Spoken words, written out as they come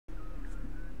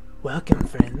Welcome,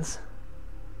 friends.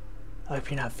 I hope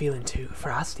you're not feeling too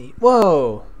frosty.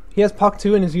 Whoa! He has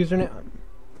Paktu in his username.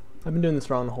 I've been doing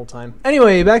this wrong the whole time.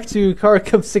 Anyway, back to Kharak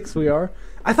Cup 6 we are.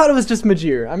 I thought it was just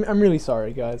Majiir. I'm really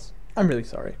sorry, guys. I'm really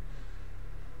sorry.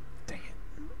 Dang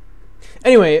it.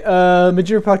 Anyway,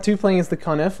 Majiir Paktu playing as the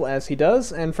Conef, as he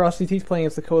does, and FrostyTeeth playing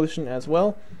as the Coalition as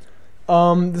well.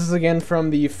 This is again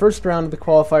from the first round of the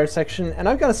qualifier section, and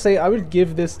I've got to say, I would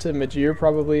give this to Majiir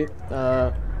probably,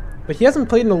 but he hasn't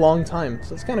played in a long time,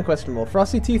 so it's kind of questionable.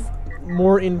 FrostyTeeth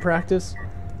more in practice,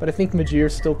 but I think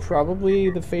Majiir's still probably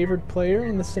the favored player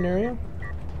in this scenario.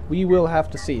 We will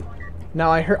have to see.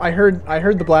 Now I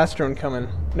heard the blast drone coming.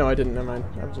 No, I didn't. Never mind.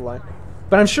 That was a lie.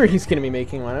 But I'm sure he's gonna be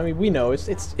making one. I mean, we know it's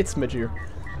Majiir.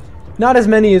 Not as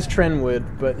many as Tren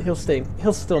would, but he'll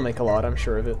still make a lot. I'm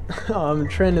sure of it.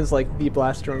 Tren is like the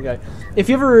blast drone guy. If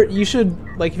you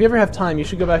ever have time, you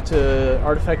should go back to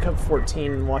Artifact Cup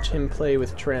 14 and watch him play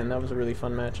with Tren. That was a really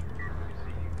fun match.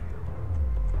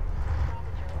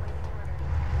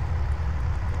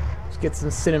 Get some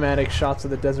cinematic shots of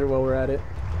the desert while we're at it.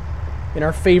 In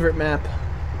our favorite map.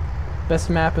 Best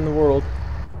map in the world.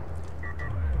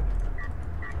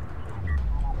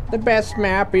 The best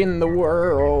map in the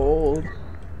world.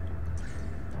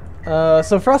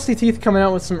 So FrostyTeeth coming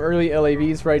out with some early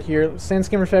LAVs right here.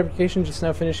 Sandscammer Fabrication just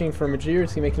now finishing for Majiir.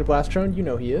 Is he making a blast drone? You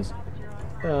know he is.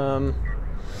 Sorry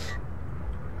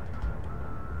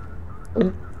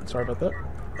about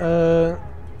that.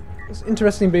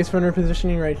 Interesting base runner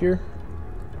positioning right here.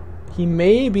 He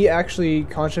may be actually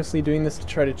consciously doing this to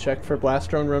try to check for blast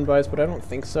drone run-bys, but I don't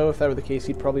think so. If that were the case,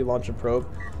 he'd probably launch a probe.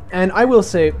 And I will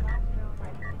say,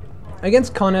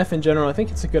 against Conef in general, I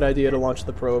think it's a good idea to launch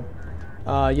the probe.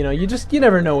 You know, you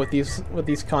never know what these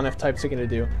Conef types are going to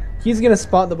do. He's going to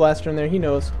spot the blast drone there, he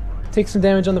knows. Take some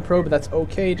damage on the probe, but that's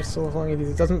okay, just so long as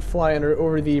he doesn't fly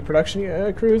over the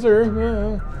production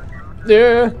cruiser.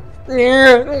 Yeah,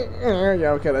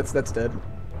 okay, that's dead.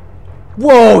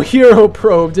 Whoa, hero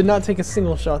probe did not take a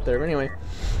single shot there. But anyway,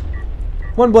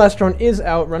 one blast drone is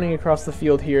out, running across the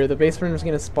field here. The base runner's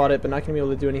going to spot it, but not going to be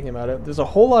able to do anything about it. There's a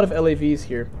whole lot of LAVs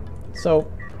here,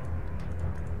 so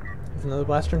there's another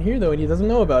blast drone here though, and he doesn't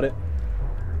know about it.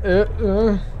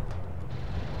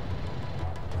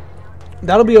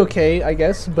 That'll be okay, I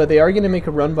guess, but they are going to make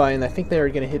a run by, and I think they are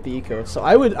going to hit the eco. So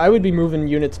I would be moving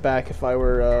units back if I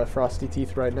were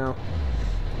FrostyTeeth right now.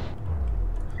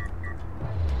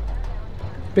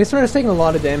 Base runner's taking a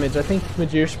lot of damage. I think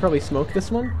Majiir should probably smoke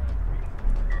this one.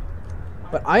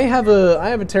 But I have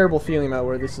a terrible feeling about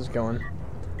where this is going.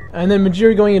 And then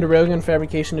Majiir going into railgun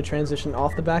fabrication to transition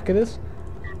off the back of this.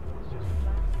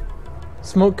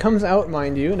 Smoke comes out,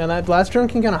 mind you. Now that blast drone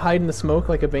can kind of hide in the smoke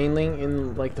like a baneling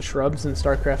in like the shrubs in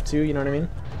StarCraft 2, you know what I mean?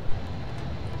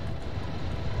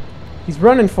 He's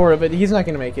running for it, but he's not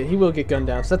going to make it. He will get gunned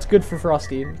down, so that's good for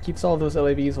Frosty. It keeps all of those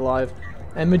LAVs alive.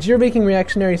 And Majiir making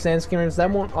reactionary sandscammers,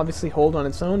 that won't obviously hold on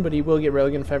its own, but he will get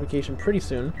railgun fabrication pretty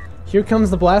soon. Here comes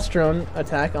the blast drone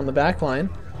attack on the back line.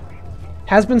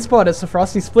 Has been spotted, so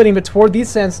Frosty's splitting, but toward these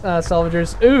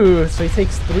salvagers. Ooh, so he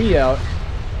takes 3 out.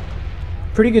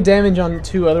 Pretty good damage on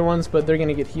 2 other ones, but they're going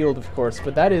to get healed, of course.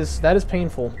 But that is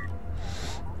painful.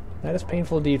 That is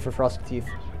painful indeed for FrostyTeeth.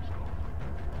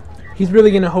 He's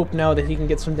really going to hope now that he can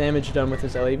get some damage done with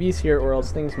his LAVs here, or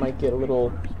else things might get a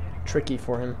little tricky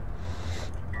for him.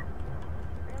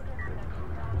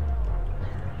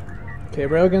 Okay,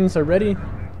 railguns are ready.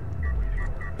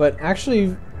 But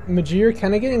actually, Majiir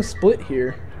kind of getting split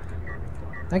here.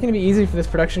 Not going to be easy for this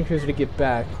production cruiser to get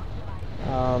back.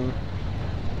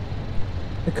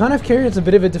 The Conef carrier is a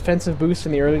bit of a defensive boost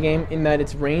in the early game in that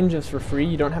its range is for free.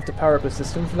 You don't have to power up a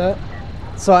system for that.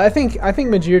 So I think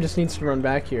Majiir just needs to run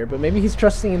back here, but maybe he's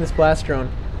trusting in this blast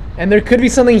drone. And there could be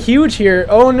something huge here.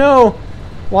 Oh no!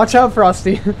 Watch out,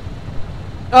 Frosty.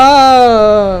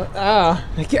 I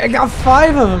got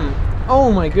 5 of them!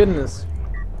 Oh my goodness.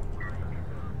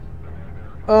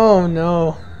 Oh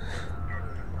no.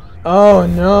 Oh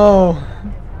no.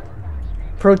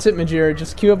 Pro tip, Majiir,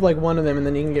 just queue up like 1 of them and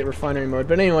then you can get refinery mode.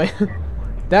 But anyway,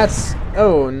 that's...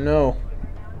 oh no.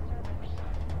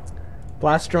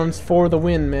 Blast drones for the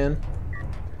win, man.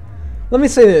 Let me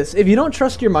say this, if you don't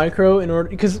trust your micro in order...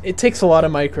 because it takes a lot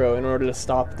of micro in order to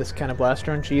stop this kind of blast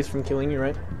drone cheese from killing you,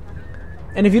 right?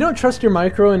 And if you don't trust your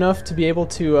micro enough to be able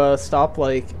to stop,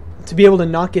 like... to be able to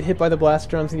not get hit by the blast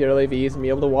drones and the LAVs and be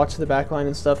able to watch the backline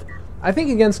and stuff, I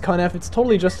think against Conef it's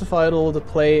totally justifiable to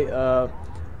play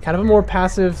kind of a more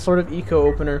passive sort of eco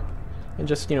opener and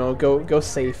just, you know, go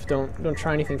safe. Don't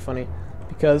try anything funny,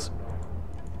 because,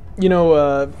 you know,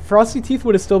 FrostyTeeth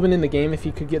would have still been in the game if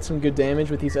he could get some good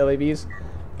damage with these LAVs.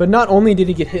 But not only did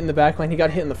he get hit in the back line, he got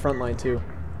hit in the front line too.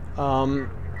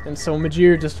 And so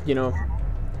Majiir just, you know,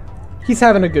 he's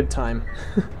having a good time.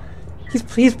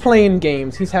 he's playing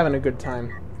games. He's having a good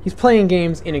time. He's playing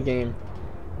games in a game.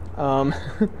 I'll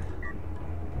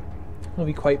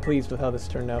be quite pleased with how this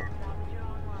turned out.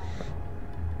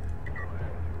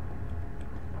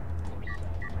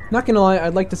 Not gonna lie,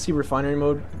 I'd like to see refinery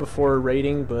mode before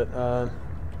raiding, but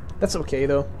that's okay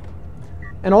though.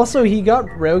 And also, he got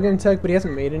railgun tech, but he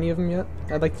hasn't made any of them yet.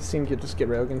 I'd like to see him just get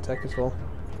railgun tech as well.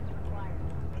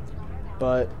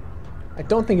 But I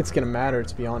don't think it's gonna matter,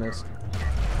 to be honest.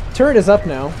 Turret is up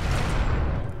now.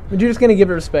 We're just gonna give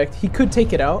it respect. He could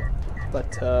take it out,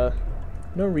 but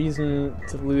no reason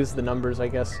to lose the numbers, I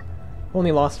guess.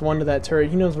 Only lost one to that turret.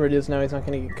 He knows where it is now. He's not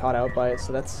gonna get caught out by it,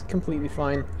 so that's completely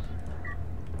fine.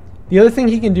 The other thing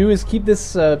he can do is keep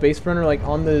this base runner like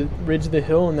on the ridge of the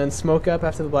hill and then smoke up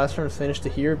after the blast run is finished to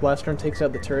here. Blast run takes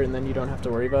out the turret and then you don't have to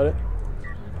worry about it.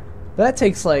 That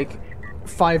takes like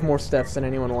 5 more steps than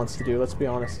anyone wants to do, let's be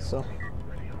honest. So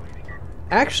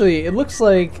actually, it looks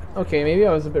like, okay, maybe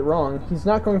I was a bit wrong. He's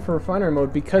not going for refinery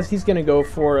mode because he's going to go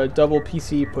for a double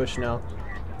PC push now.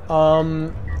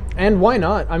 And why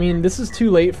not? I mean, this is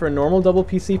too late for a normal double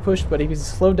PC push, but if he's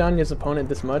slowed down his opponent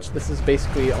this much, this is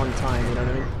basically on time, you know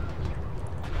what I mean?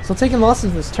 So taking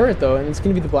losses of this turret though, and it's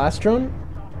going to be the blast drone.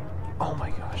 Oh my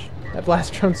gosh, that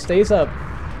blast drone stays up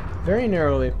very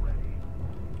narrowly.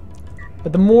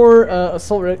 But the more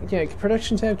assault yeah,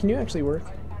 production tab, can you actually work?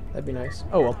 That'd be nice.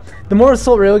 Oh well. The more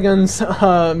assault railguns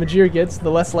Majiir gets, the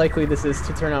less likely this is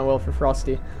to turn out well for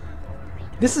Frosty.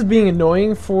 This is being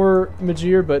annoying for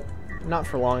Majiir, but not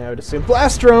for long, I would assume.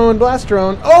 Blast drone! Blast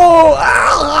drone! Oh!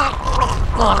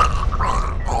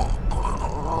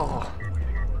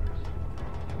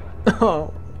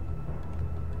 Oh.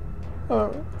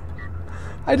 Oh.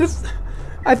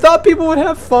 I thought people would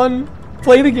have fun,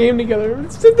 play the game together.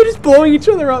 Instead, they're just blowing each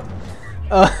other up.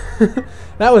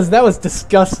 That was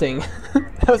disgusting.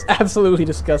 That was absolutely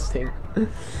disgusting.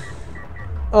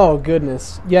 Oh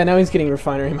goodness. Yeah, now he's getting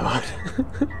refinery mode.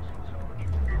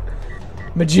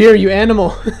 Majiir, you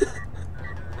animal.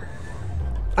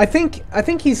 I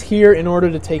think he's here in order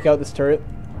to take out this turret,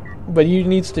 but he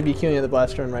needs to be queuing at the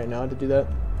blast run right now to do that.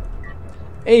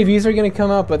 AVs are gonna come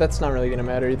out, but that's not really gonna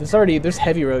matter. There's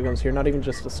heavy railguns here, not even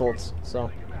just assaults. So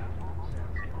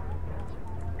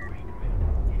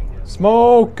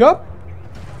smoke up.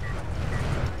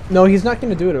 No, he's not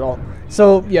gonna do it at all.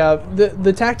 So yeah,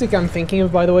 the tactic I'm thinking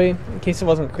of, by the way, in case it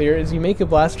wasn't clear, is you make a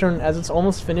blast run as it's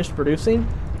almost finished producing.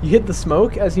 You hit the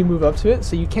smoke as you move up to it,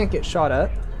 so you can't get shot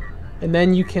at. And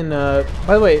then you can,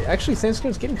 by the way, actually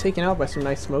Sandstorm's getting taken out by some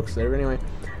nice smokes there. But anyway,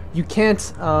 you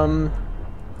can't,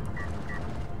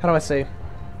 how do I say?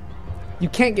 You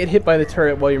can't get hit by the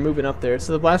turret while you're moving up there.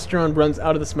 So the blast drone runs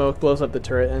out of the smoke, blows up the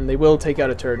turret, and they will take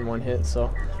out a turret in one hit.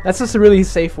 So that's just a really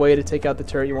safe way to take out the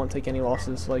turret. You won't take any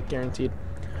losses, like guaranteed.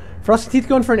 FrostyTeeth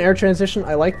going for an air transition.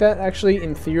 I like that actually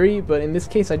in theory, but in this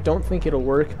case I don't think it'll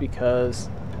work because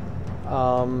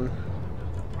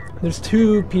there's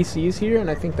 2 PCs here, and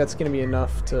I think that's going to be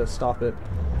enough to stop it.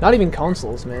 Not even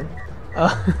consoles, man.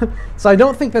 So I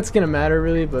don't think that's going to matter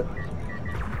really, but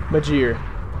Majiir.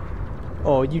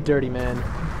 Oh, you dirty man.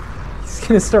 He's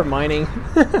going to start mining.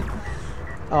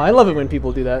 Oh, I love it when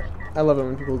people do that. I love it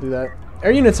when people do that.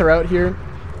 Air units are out here.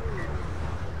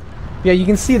 Yeah, you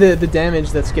can see the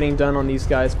damage that's getting done on these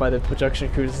guys by the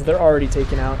projection cruisers. They're already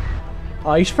taken out.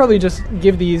 You should probably just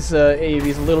give these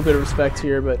AAVs a little bit of respect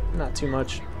here, but not too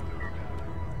much.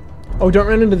 Oh, don't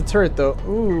run into the turret though.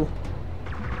 Ooh.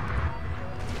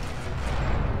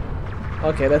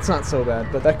 Okay, that's not so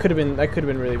bad, but that could have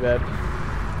been really bad.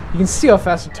 You can see how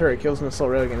fast a turret kills an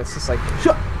assault railgun. It's just like,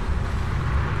 shut.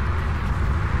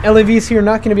 LAVs here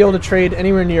not going to be able to trade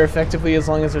anywhere near effectively as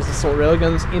long as there's assault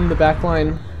railguns in the back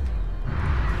line.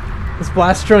 This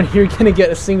blast drone here going to get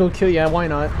a single kill. Yeah, why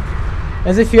not?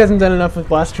 As if he hasn't done enough with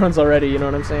blast drones already, you know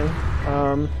what I'm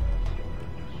saying?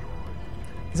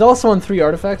 He's also on 3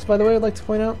 artifacts, by the way, I'd like to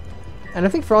point out. And I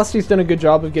think Frosty's done a good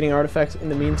job of getting artifacts in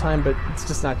the meantime, but it's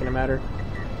just not going to matter.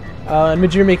 And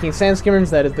Majiir making sand skimmers,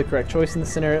 that is the correct choice in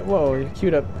this scenario. Whoa, he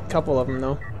queued up a couple of them,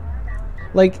 though.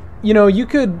 Like, you know, you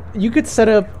could set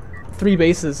up 3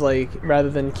 bases, like, rather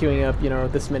than queuing up, you know,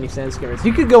 this many sand skimmers.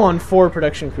 You could go on 4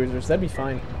 production cruisers, that'd be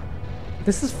fine.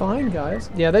 This is fine,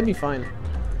 guys. Yeah, that'd be fine.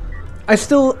 I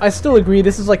still agree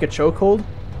this is like a chokehold,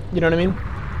 you know what I mean?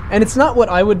 And it's not what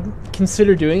I would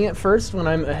consider doing at first when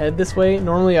I'm ahead this way.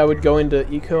 Normally I would go into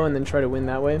eco and then try to win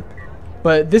that way.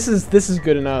 But this is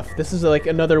good enough. This is like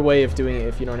another way of doing it,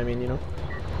 if you know what I mean, you know?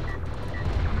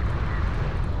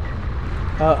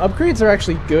 Upgrades are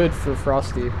actually good for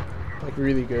Frosty. Like,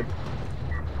 really good.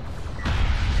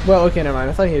 Well, okay, never mind.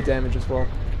 I thought he had damage as well.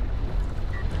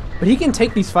 But he can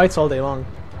take these fights all day long.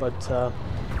 But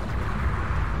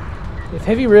if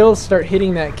heavy rails start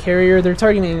hitting that carrier, they're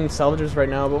targeting salvagers right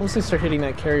now, but once they start hitting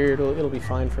that carrier, it'll be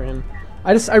fine for him.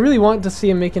 I really want to see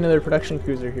him make another production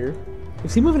cruiser here.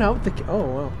 Is he moving out with the...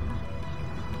 Oh,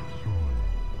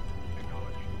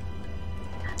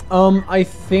 wow. I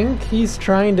think he's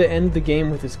trying to end the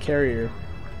game with his carrier.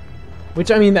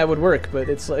 Which, I mean, that would work, but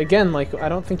it's, again, like, I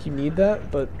don't think you need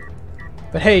that, but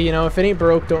hey, you know, if it ain't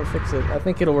broke, don't fix it. I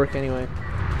think it'll work anyway.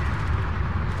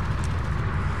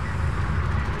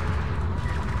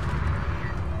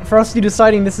 Frosty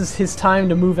deciding this is his time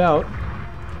to move out.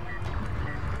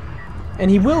 And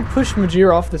he will push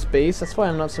Majiir off this base, that's why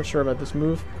I'm not so sure about this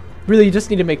move. Really, you just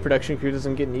need to make production cruisers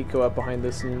and get an eco up behind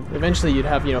this, and eventually you'd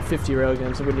have, you know, 50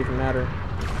 railguns, it wouldn't even matter.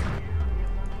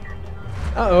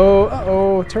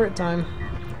 Uh-oh, turret time.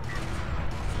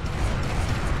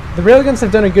 The railguns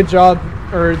have done a good job,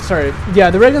 or, sorry, yeah,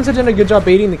 the railguns have done a good job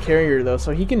baiting the carrier, though,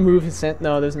 so he can move his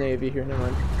no, there's an AAV here, never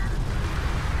mind.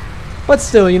 But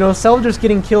still, you know, salvagers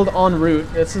getting killed en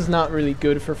route, this is not really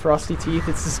good for FrostyTeeth,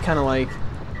 it's just kind of like,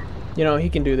 you know, he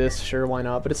can do this, sure, why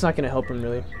not, but it's not going to help him,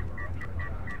 really.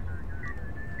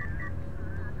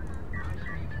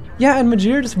 Yeah, and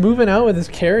Majiir just moving out with his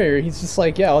carrier, he's just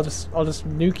like, yeah, I'll just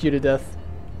nuke you to death.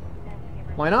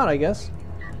 Why not, I guess?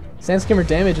 Sandskimmer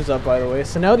damage is up, by the way,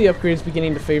 so now the upgrade is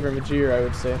beginning to favor Majiir, I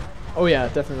would say. Oh yeah,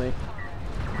 definitely.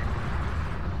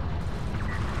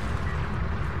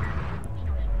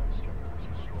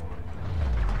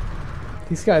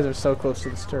 These guys are so close to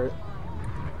this turret.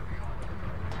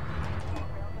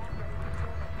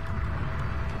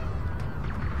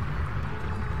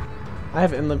 I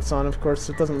have inlets on, of course,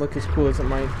 so it doesn't look as cool as it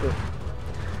might, but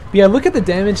yeah, look at the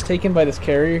damage taken by this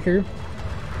carrier here.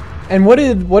 And what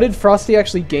did Frosty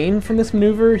actually gain from this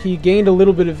maneuver? He gained a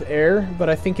little bit of air, but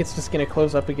I think it's just going to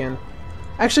close up again.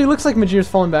 Actually, it looks like Majiir's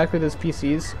falling back with his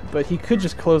PCs, but he could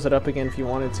just close it up again if he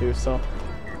wanted to,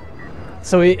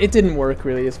 so it didn't work,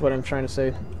 really, is what I'm trying to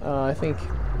say. I think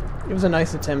it was a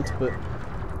nice attempt, but...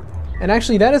 And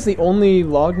actually, that is the only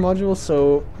log module,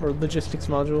 or logistics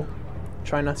module.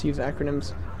 Try not to use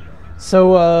acronyms. So,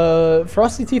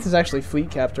 FrostyTeeth is actually fleet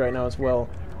capped right now as well.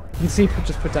 You can see,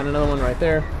 just put down another one right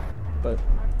there, but...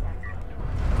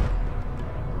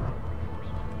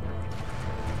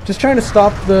 Just trying to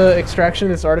stop the extraction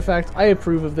of this artifact. I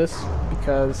approve of this,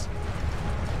 because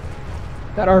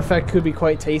that artifact could be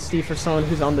quite tasty for someone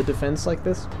who's on the defense like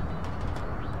this.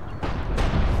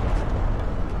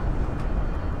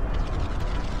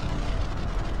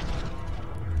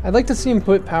 I'd like to see him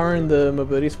put power in the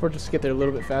mobility support just to get there a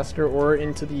little bit faster, or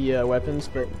into the weapons,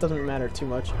 but it doesn't matter too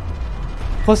much.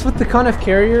 Plus, with the Conf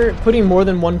carrier, putting more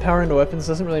than one power into weapons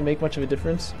doesn't really make much of a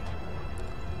difference.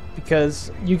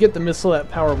 Because you get the missile at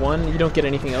power 1, you don't get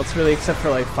anything else really, except for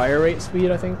like fire rate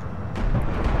speed, I think.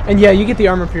 And yeah, you get the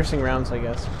armor-piercing rounds, I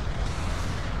guess.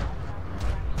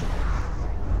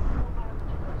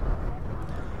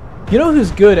 You know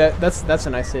who's good at... That's a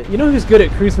nice hit. You know who's good at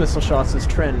cruise missile shots is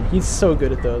Tren. He's so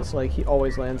good at those. Like, he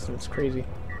always lands them. It's crazy.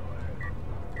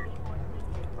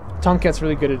 Tomcat's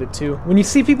really good at it, too. When you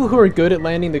see people who are good at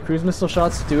landing the cruise missile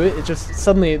shots do it, it just...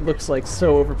 Suddenly it looks, like,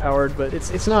 so overpowered, but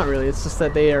it's not really. It's just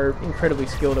that they are incredibly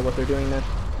skilled at what they're doing there.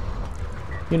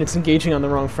 Units engaging on the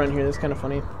wrong front here. That's kind of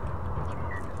funny.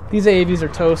 These AAVs are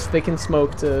toast. They can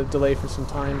smoke to delay for some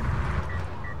time.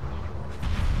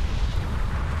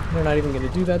 They're not even going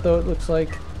to do that, though, it looks like.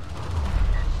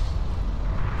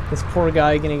 This poor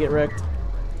guy going to get wrecked.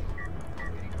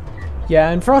 Yeah,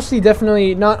 and Frosty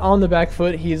definitely not on the back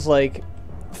foot. He's, like,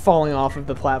 falling off of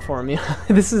the platform. Yeah,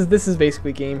 this is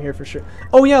basically game here for sure.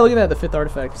 Oh, yeah, look at that, the 5th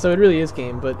artifact. So it really is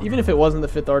game, but even if it wasn't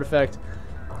the 5th artifact,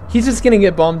 he's just going to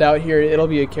get bombed out here. It'll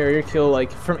be a carrier kill,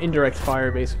 like, from indirect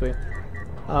fire, basically.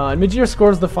 And Majiir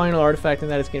scores the final artifact,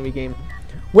 and that is going to be game.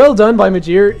 Well done by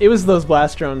Majiir. It was those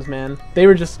blast drones, man. They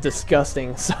were just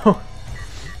disgusting, so...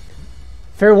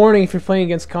 Fair warning if you're playing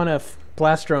against Conf.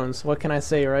 Blast drones, what can I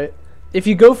say, right? If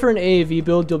you go for an AAV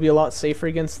build, you'll be a lot safer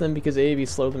against them because AAV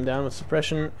slow them down with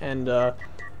suppression, and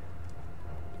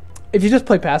if you just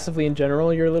play passively in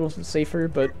general, you're a little safer,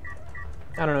 but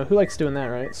I don't know, who likes doing that,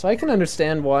 right? So I can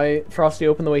understand why Frosty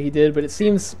opened the way he did, but it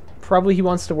seems probably he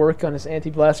wants to work on his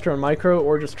anti-blast drone micro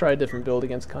or just try a different build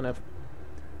against Conf.